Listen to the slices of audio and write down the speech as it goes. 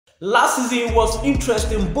Last season was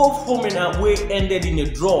interesting, both home and away ended in a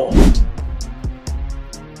draw.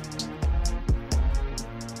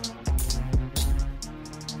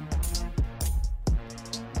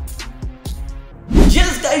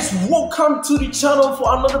 Yes guys, welcome to the channel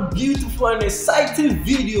for another beautiful and exciting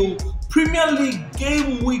video. Premier League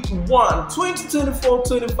Game Week 1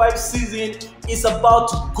 2024-25 season is about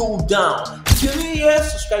to go down. If you're new here,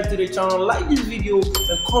 subscribe to the channel, like this video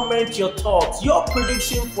and comment your thoughts. Your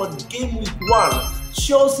prediction for Game Week 1,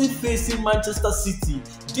 Chelsea facing Manchester City.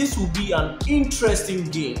 This will be an interesting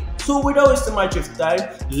game. So without wasting much of time,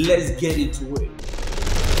 let's get into it.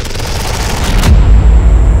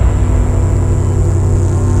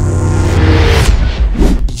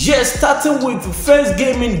 Yes, starting with the first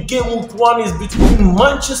game in Game Week 1 is between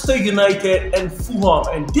Manchester United and Fulham,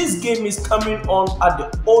 and this game is coming on at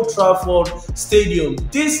the Old Trafford Stadium.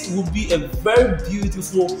 This will be a very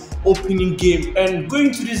beautiful opening game, and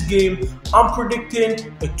going to this game, I'm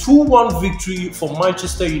predicting a 2-1 victory for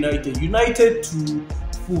Manchester United. United 2,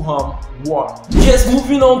 Fulham 1. Yes,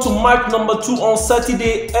 moving on to match number 2 on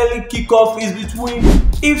Saturday, early kickoff is between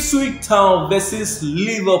Ipswich Town versus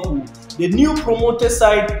Liverpool. The new promoted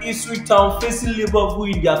side, Ipswich Town, facing Liverpool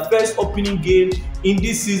in their first opening game in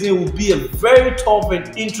this season will be a very tough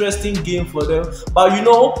and interesting game for them. But you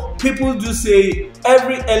know, people do say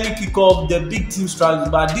every early kickoff the big team struggles,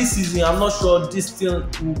 but this season I'm not sure this thing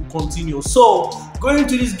will continue. So going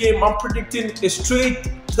to this game, I'm predicting a straight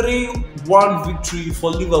 3-1 victory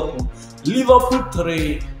for Liverpool. Liverpool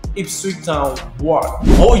 3, Ipswich Town 1.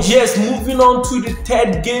 Oh yes, moving on to the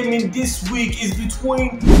third game in this week is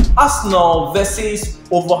between Arsenal versus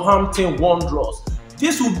Wolverhampton Wanderers.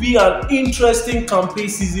 This will be an interesting campaign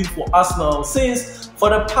season for Arsenal, since for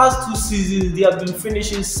the past 2 seasons they have been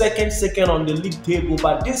finishing second on the league table,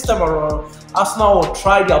 but this time around Arsenal will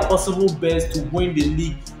try their possible best to win the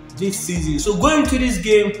league this season. So going to this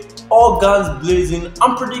game, all guns blazing,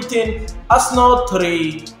 I'm predicting Arsenal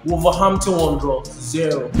 3, Wolverhampton Wanderers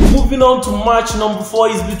 0. Moving on to match number 4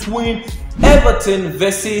 is between Everton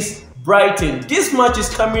versus Brighton. This match is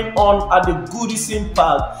coming on at the Goodison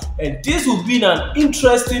Park, and this will be an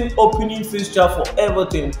interesting opening fixture for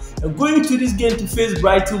Everton. And going to this game to face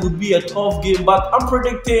Brighton will be a tough game, but I'm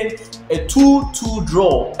predicting a 2-2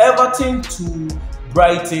 draw. Everton 2,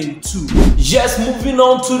 Brighton 2. Yes, moving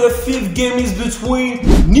on to the 5th game is between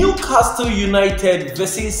Newcastle United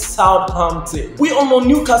versus Southampton. We all know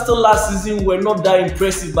Newcastle last season were not that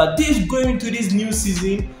impressive, but this going to this new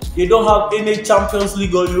season, they don't have any Champions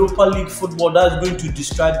League or Europa League football that's going to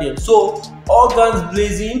distract them. So all guns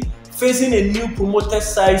blazing, facing a new promoted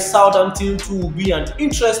side, Southampton 2 will be an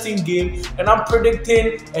interesting game, and I'm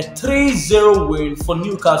predicting a 3-0 win for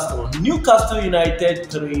Newcastle. Newcastle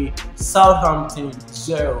United 3, Southampton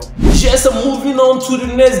 0. Yes, moving on to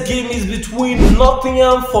the next game is between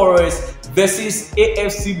Nottingham Forest versus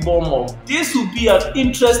AFC Bournemouth. This will be an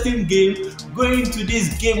interesting game going to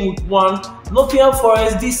this Game Week 1. Nottingham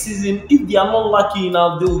Forest this season, if they are not lucky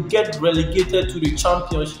enough, they will get relegated to the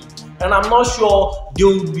Championship, and I'm not sure they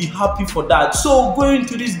will be happy for that. So going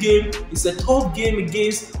to this game, it's a tough game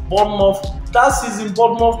against Bournemouth. That season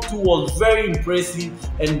Bournemouth 2 was very impressive,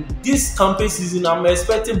 and this campaign season I'm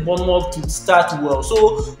expecting Bournemouth to start well.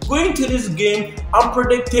 So going to this game, I'm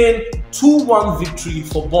predicting 2-1 victory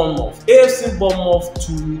for Bournemouth. AFC Bournemouth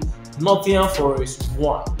 2, Nottingham Forest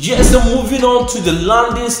 1. Yes, and moving on to the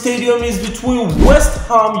London Stadium is between West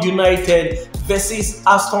Ham United versus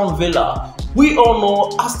Aston Villa. We all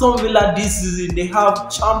know Aston Villa this season, they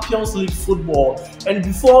have Champions League football, and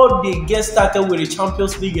before they get started with the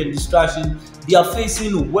Champions League and distraction, they are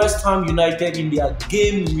facing West Ham United in their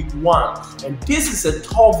Game Week 1, and this is a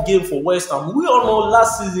tough game for West Ham. We all know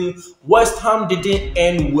last season West Ham didn't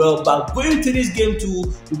end well, but going to this game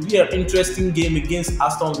too will be an interesting game against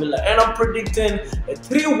Aston Villa, and I'm predicting a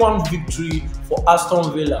 3-1 victory for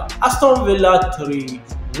Aston Villa. Aston Villa 3,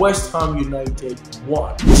 West Ham United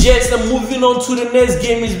 1. Yes, and moving on to the next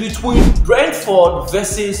game is between Brentford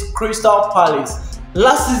versus Crystal Palace.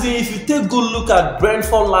 Last season, if you take a good look at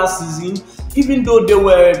Brentford last season, even though they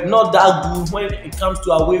were not that good when it comes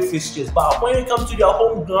to away fixtures, but when it comes to their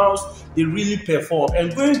home grounds, they really perform.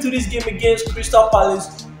 And going to this game against Crystal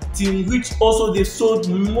Palace team, which also they sold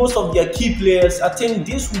most of their key players, I think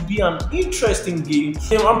this will be an interesting game.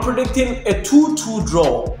 And I'm predicting a 2-2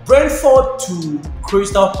 draw. Brentford 2,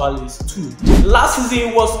 Crystal Palace 2. Last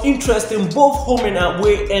season was interesting, both home and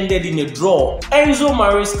away ended in a draw. Enzo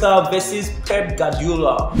Maresca versus Pep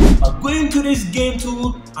Guardiola. Going to this game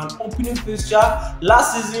to an opening fixture.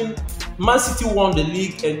 Last season Man City won the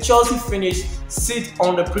league and Chelsea finished 6th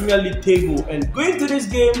on the Premier League table. And going to this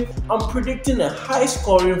game, I'm predicting a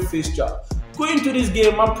high-scoring fixture. Going to this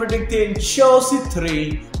game, I'm predicting Chelsea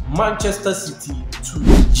 3, Manchester City 2.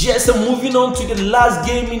 Yes, and moving on to the last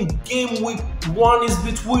game in game week 1 is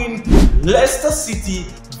between Leicester City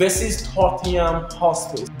versus Tottenham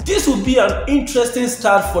Hotspur. This will be an interesting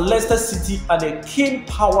start for Leicester City at the King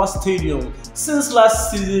Power Stadium. Since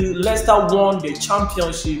last season, Leicester won the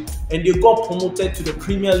championship and they got promoted to the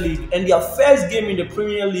Premier League, and their first game in the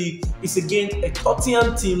Premier League is against a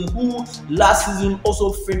Tottenham team who last season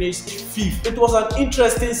also finished 5th. It was an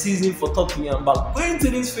interesting season for Tottenham, but going to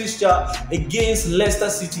this fixture against Leicester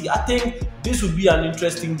City, I think this will be an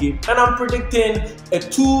interesting game, and I'm predicting a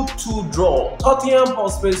 2-2 draw. Tottenham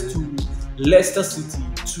Hotspur 2, Leicester City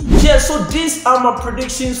 2. Yeah, so these are my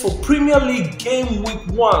predictions for Premier League game week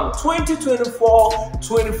 1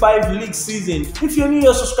 2024-25 league season. If you're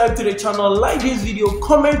new, subscribe to the channel, like this video,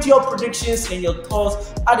 comment your predictions and your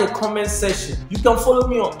thoughts at the comment section. You can follow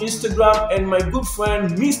me on Instagram and my good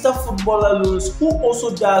friend Mr. Footballer Loons, who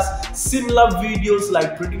also does similar videos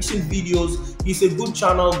like prediction videos. It's a good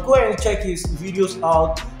channel. Go and check his videos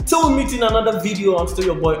out. Till we meet in another video, I'm still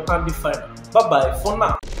your boy Andy Finer. Bye bye for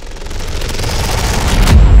now.